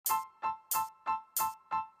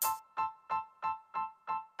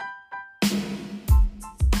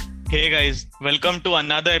Hey guys, welcome to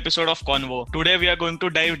another episode of Convo. Today we are going to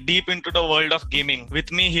dive deep into the world of gaming.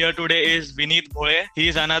 With me here today is Vineet Bhoye. He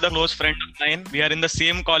is another close friend of mine. We are in the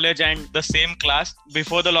same college and the same class.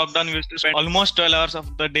 Before the lockdown, we used to spend almost 12 hours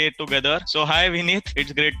of the day together. So hi Vineet,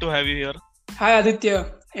 it's great to have you here. Hi Aditya,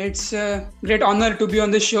 it's a great honor to be on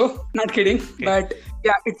this show. Not kidding, but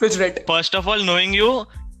yeah, it feels right. First of all, knowing you,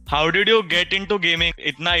 how did you get into gaming?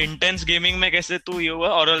 इतना intense gaming में कैसे तू ये हुआ?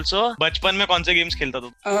 और also बचपन में कौन से games खेलता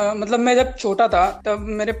तू? मतलब मैं जब छोटा था तब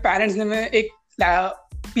मेरे पेरेंट्स ने मैं एक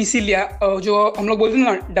पीसी लिया जो हम लोग बोलते हैं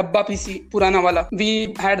ना डब्बा पीसी पुराना वाला.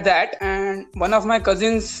 We had that and one of my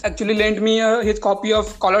cousins actually lent me his copy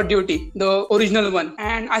of call of duty the original one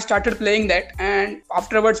and I started playing that and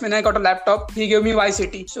afterwards when I got a laptop he give me why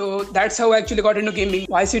city. So that's how I actually got into gaming.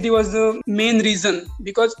 Y city was the main reason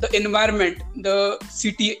because the environment, the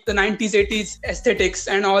city, the 90s 80s aesthetics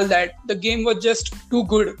and all that. The game was just too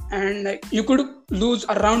good and like you could lose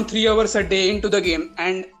around 3 hours a day into the game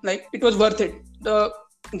and like it was worth it. The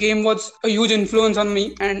game was a huge influence on me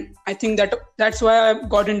and I think that's why I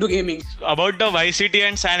got into gaming. About the Vice City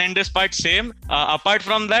and San Andreas part same. Apart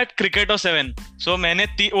from that, Cricket 7. So मैंने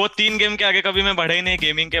वो 3 game के आगे कभी मैं बढ़ा ही नहीं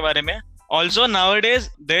gaming के बारे में. Also nowadays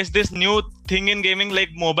there's this new thing in gaming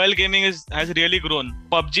like mobile gaming has really grown.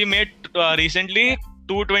 PUBG made recently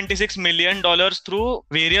 $226 million through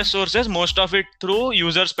various sources, most of it through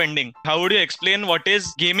user spending. How would you explain what is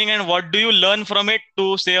gaming and what do you learn from it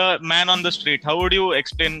to say a man on the street? How would you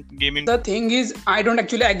explain gaming? The thing is, I don't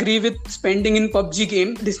actually agree with spending in PUBG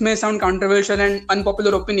game. This may sound controversial and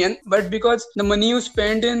unpopular opinion, but because the money you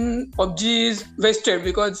spend in PUBG is wasted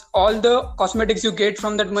because all the cosmetics you get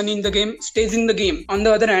from that money in the game stays in the game. On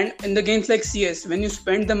the other hand, in the games like CS, when you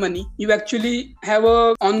spend the money, you actually have a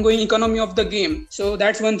ongoing economy of the game. So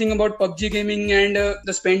that's one thing about PUBG gaming and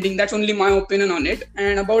the spending. That's only my opinion on it.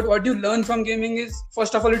 And about what you learn from gaming is,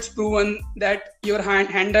 first of all, it's proven that your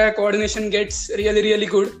hand-eye coordination gets really, really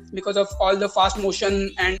good because of all the fast motion.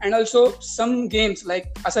 And also some games like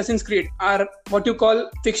Assassin's Creed are what you call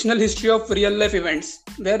fictional history of real life events,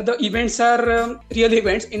 where the events are real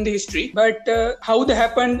events in the history. But how they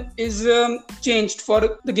happened is changed for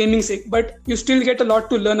the gaming sake. But you still get a lot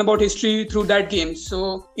to learn about history through that game.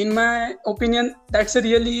 So in my opinion, that's a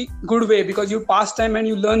really good way because you pass time and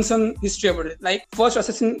you learn some history about it. Like first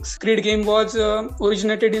Assassin's Creed game was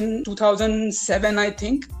originated in 2007, I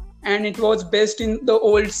think, and it was based in the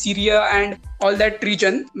old Syria and all that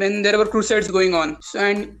region when there were crusades going on. So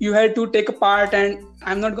and you had to take a part, and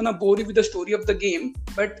I'm not gonna bore you with the story of the game,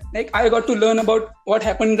 but like I got to learn about what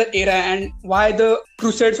happened in the era and why the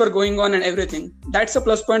crusades were going on and everything. That's a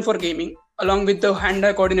plus point for gaming, along with the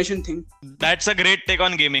hand-eye coordination thing. That's a great take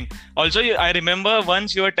on gaming. Also, I remember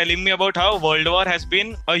once you were telling me about how World War has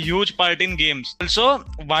been a huge part in games. Also,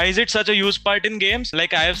 why is it such a huge part in games?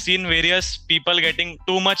 Like I have seen various people getting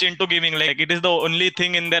too much into gaming, like it is the only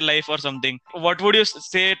thing in their life or something. What would you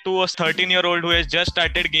say to a 13-year-old who has just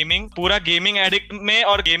started gaming? पूरा gaming addict में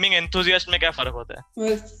और gaming enthusiast में क्या फर्क होता है?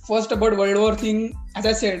 Well, first about World War thing, as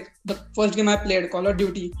I said, the first game I played, Call of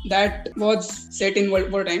Duty, that was set in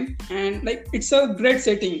World War time, and like it's a great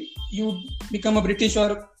setting. You become a British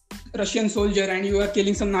or Russian soldier and you are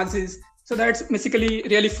killing some Nazis. So that's basically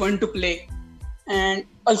really fun to play. And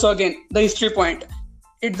also again, the history point.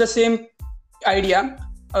 It's the same idea,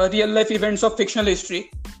 real life events of fictional history.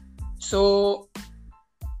 So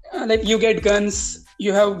like you get guns,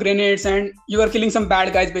 you have grenades and you are killing some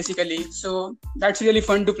bad guys basically. So that's really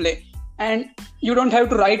fun to play. And you don't have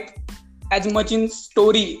to write as much in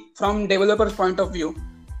story from developer's point of view,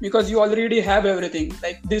 because you already have everything.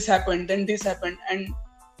 Like this happened, then this happened, and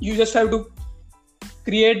you just have to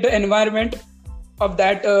create the environment of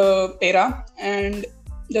that era and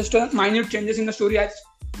just minute changes in the story as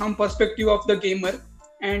from perspective of the gamer,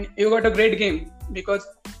 and you got a great game. Because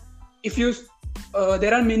if you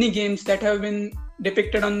there are many games that have been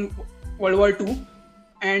depicted on World War II,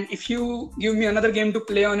 and if you give me another game to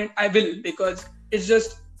play on it, I will, because it's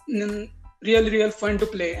just real fun to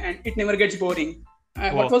play and it never gets boring.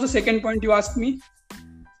 What was the second point you asked me?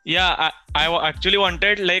 Yeah, I actually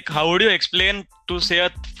wanted, like, how would you explain to say a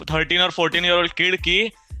 13 or 14-year-old kid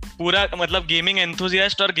कि पूरा मतलब gaming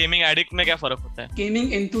enthusiast और gaming addict में क्या फर्क होता है?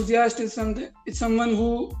 Gaming enthusiast is someone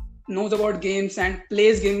who knows about games and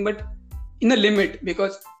plays game, but in a limit,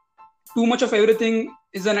 because too much of everything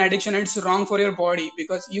is an addiction and it's wrong for your body,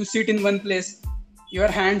 because you sit in one place your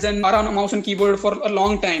hands and are on a mouse and keyboard for a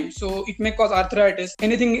long time, so it may cause arthritis.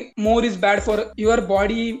 Anything more is bad for your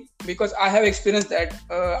body, because I have experienced that.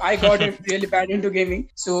 I got it really bad into gaming,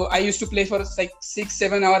 so I used to play for like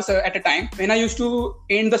 6-7 hours at a time. When I used to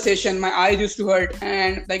end the session, my eyes used to hurt,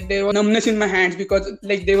 and like there was numbness in my hands because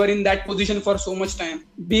like they were in that position for so much time.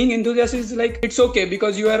 Being enthusiast is like, it's okay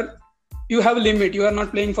because you have a limit. You are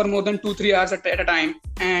not playing for more than 2-3 hours at a time,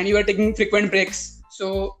 and you are taking frequent breaks.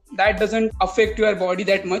 So that doesn't affect your body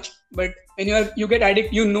that much. But when you get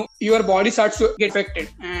addict, your body starts to get affected,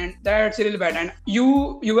 and that's really bad. And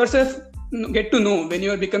you yourself get to know when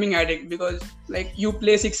you are becoming addict, because like you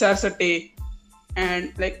play 6 hours a day,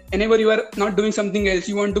 and like whenever you are not doing something else,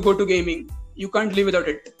 you want to go to gaming. You can't live without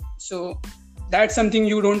it. So that's something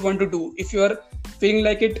you don't want to do. If you are feeling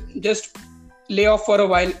like it, just lay off for a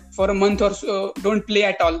while, for a month or so. Don't play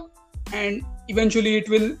at all, and eventually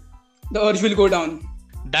the urge will go down.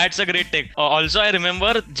 That's a great take. Also, I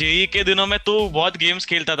remember JEE के दिनों में तू बहुत games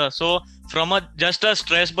खेलता था. So from just a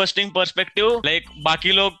stress busting perspective, like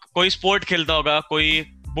बाकी लोग कोई स्पोर्ट खेलता होगा, कोई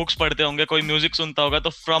बुक्स पढ़ते होंगे, कोई म्यूजिक सुनता होगा. तो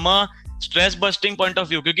from a stress bursting point of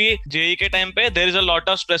view, क्योंकि जेई के टाइम पे there is a lot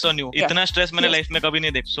of stress on you. इतना स्ट्रेस मैंने लाइफ में कभी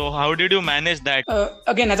नहीं देखा. So how did you manage that?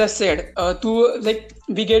 Again, as I said,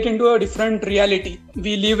 we get into a different reality.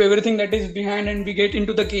 We leave everything that is behind and we get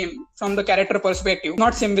into the game from the character perspective.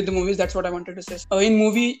 Not same with the movies. That's what I wanted to say. In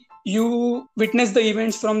movie, you witness the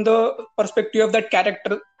events from the perspective of that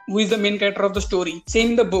character who is the main character of the story.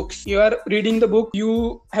 Same in the books. You are reading the book,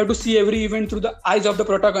 you have to see every event through the eyes of the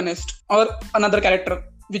protagonist or another character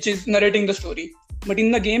which is narrating the story. But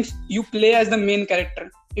in the games, you play as the main character.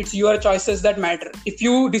 It's your choices that matter. If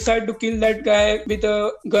you decide to kill that guy with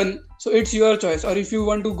a gun, so it's your choice. Or if you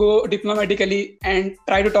want to go diplomatically and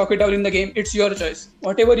try to talk it out in the game, it's your choice.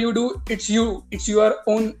 Whatever you do, it's you. It's your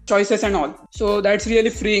own choices and all. So that's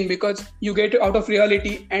really freeing because you get out of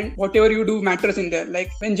reality and whatever you do matters in there.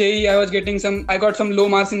 Like when JEE, I got some low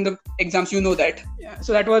marks in the exams, you know that. Yeah.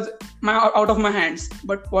 So that was out of my hands.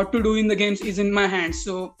 But what to do in the games is in my hands.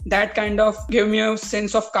 So that kind of gave me a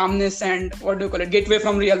sense of calmness and gateway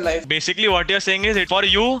from real life. Basically what you're saying is, for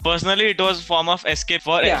you personally, it was form of escape.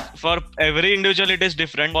 For every individual it is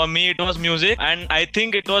different. For me it was music, and I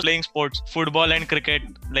think it was playing sports, football and cricket,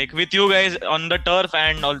 like with you guys on the turf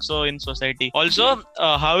and also in society. Also,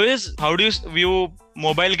 how do you view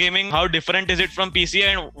mobile gaming? How different is it from PC,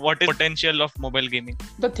 and what is potential of mobile gaming?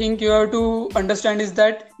 The thing you have to understand is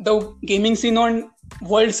that the gaming scene on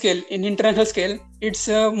world scale, in international scale, it's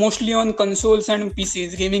mostly on consoles and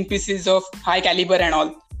PCs, gaming PCs of high caliber and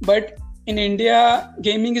all. But in India,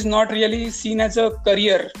 gaming is not really seen as a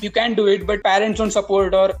career. You can do it, but parents don't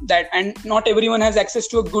support or that. And not everyone has access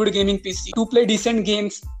to a good gaming PC. To play decent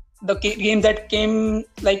games, the games that came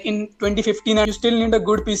like in 2015, and you still need a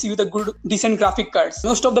good PC with a good, decent graphic cards.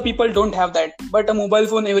 Most of the people don't have that, but a mobile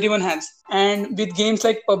phone everyone has. And with games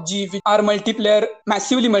like PUBG, which are multiplayer,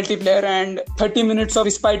 massively multiplayer, and 30 minutes of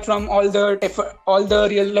respite from all the effort, all the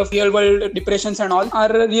real world depressions and all,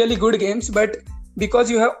 are really good games. But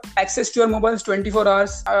because you have access to your mobiles 24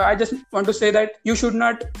 hours, I just want to say that you should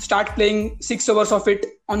not start playing 6 hours of it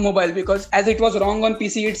on mobile, because as it was wrong on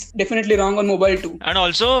PC, it's definitely wrong on mobile too. And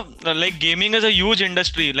also, like gaming is a huge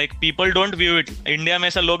industry. Like people don't view it. India में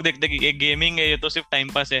ऐसा लोग देखते कि gaming है, ये तो सिर्फ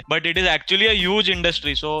time pass है. But it is actually a huge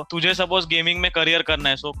industry. So तुझे suppose gaming में career करना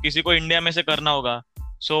है, so किसी को India में से करना होगा.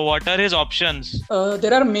 So what are his options?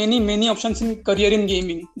 There are many options in career in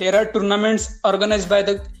gaming. There are tournaments organized by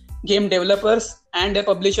the game developers and their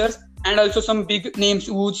publishers, and also some big names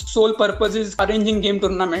whose sole purpose is arranging game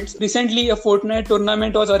tournaments. Recently, a Fortnite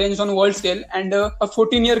tournament was arranged on world scale, and a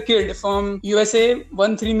 14-year kid from USA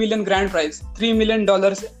won $3 million grand prize, $3 million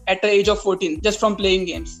at the age of 14, just from playing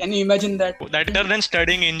games. Can you imagine that? Better than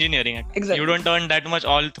studying engineering. Exactly. You don't earn that much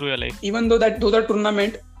all through your life. Even though those are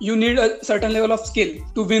tournament, you need a certain level of skill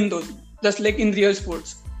to win those, just like in real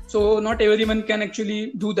sports. So not everyone can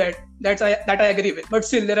actually do that. That I agree with. But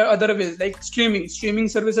still, there are other ways like streaming. Streaming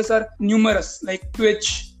services are numerous, like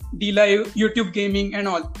Twitch, DLive, YouTube Gaming, and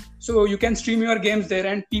all. So you can stream your games there,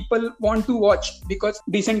 and people want to watch because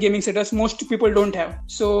decent gaming setups most people don't have.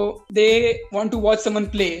 So they want to watch someone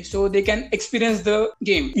play, so they can experience the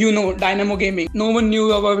game. Dynamo Gaming. No one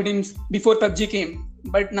knew about him before PUBG came,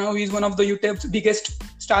 but now he's one of the YouTube's biggest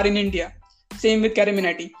star in India. Same with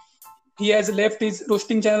Kariminati. He has left his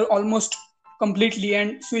roasting channel almost completely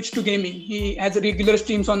and switched to gaming. He has regular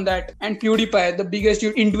streams on that. And PewDiePie, the biggest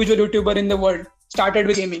individual YouTuber in the world, started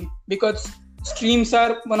with gaming, because streams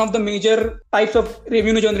are one of the major types of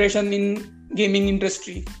revenue generation in gaming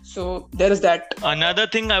industry. So there is that. Another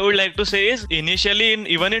thing I would like to say is initially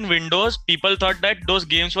even in Windows, people thought that those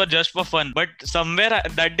games were just for fun. But somewhere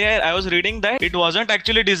that day I was reading that it wasn't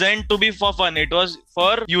actually designed to be for fun. It was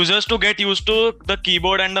for users to get used to the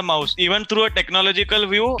keyboard and the mouse. Even through a technological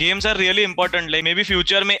view, games are really important. Like maybe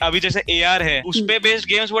future में अभी जैसे AR है, उस पे based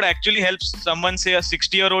games would actually help someone, say a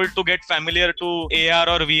 60-year-old, to get familiar to AR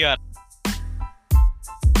or VR.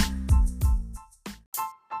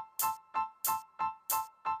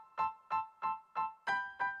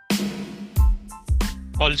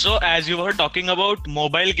 Also, as you were talking about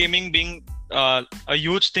mobile gaming being a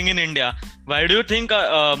huge thing in India, why do you think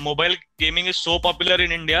mobile gaming is so popular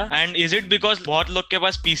in India? And is it because बहुत लोग के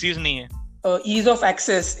पास PCs नहीं है? Ease of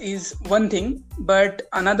access is one thing, but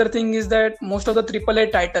another thing is that most of the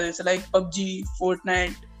AAA titles like PUBG,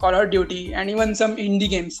 Fortnite, Call of Duty, and even some indie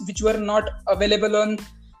games which were not available on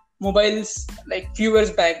mobiles like few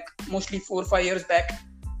years back, mostly 4 or 5 years back,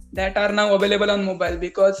 that are now available on mobile,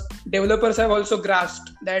 because developers have also grasped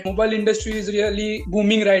that mobile industry is really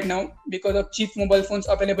booming right now because of cheap mobile phones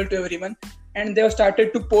available to everyone, and they have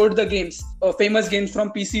started to port the games, famous games from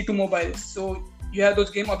PC to mobile. So you have those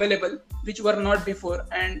games available which were not before,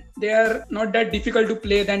 and they are not that difficult to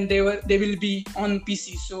play than they will be on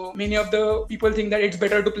PC. So many of the people think that it's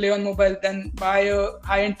better to play on mobile than buy a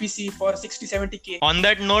high-end PC for 60-70k. On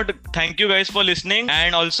that note, thank you guys for listening,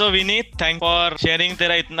 and also Vineet, thanks for sharing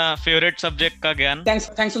तेरा इतना favorite subject का ज्ञान.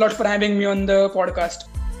 Thanks a lot for having me on the podcast.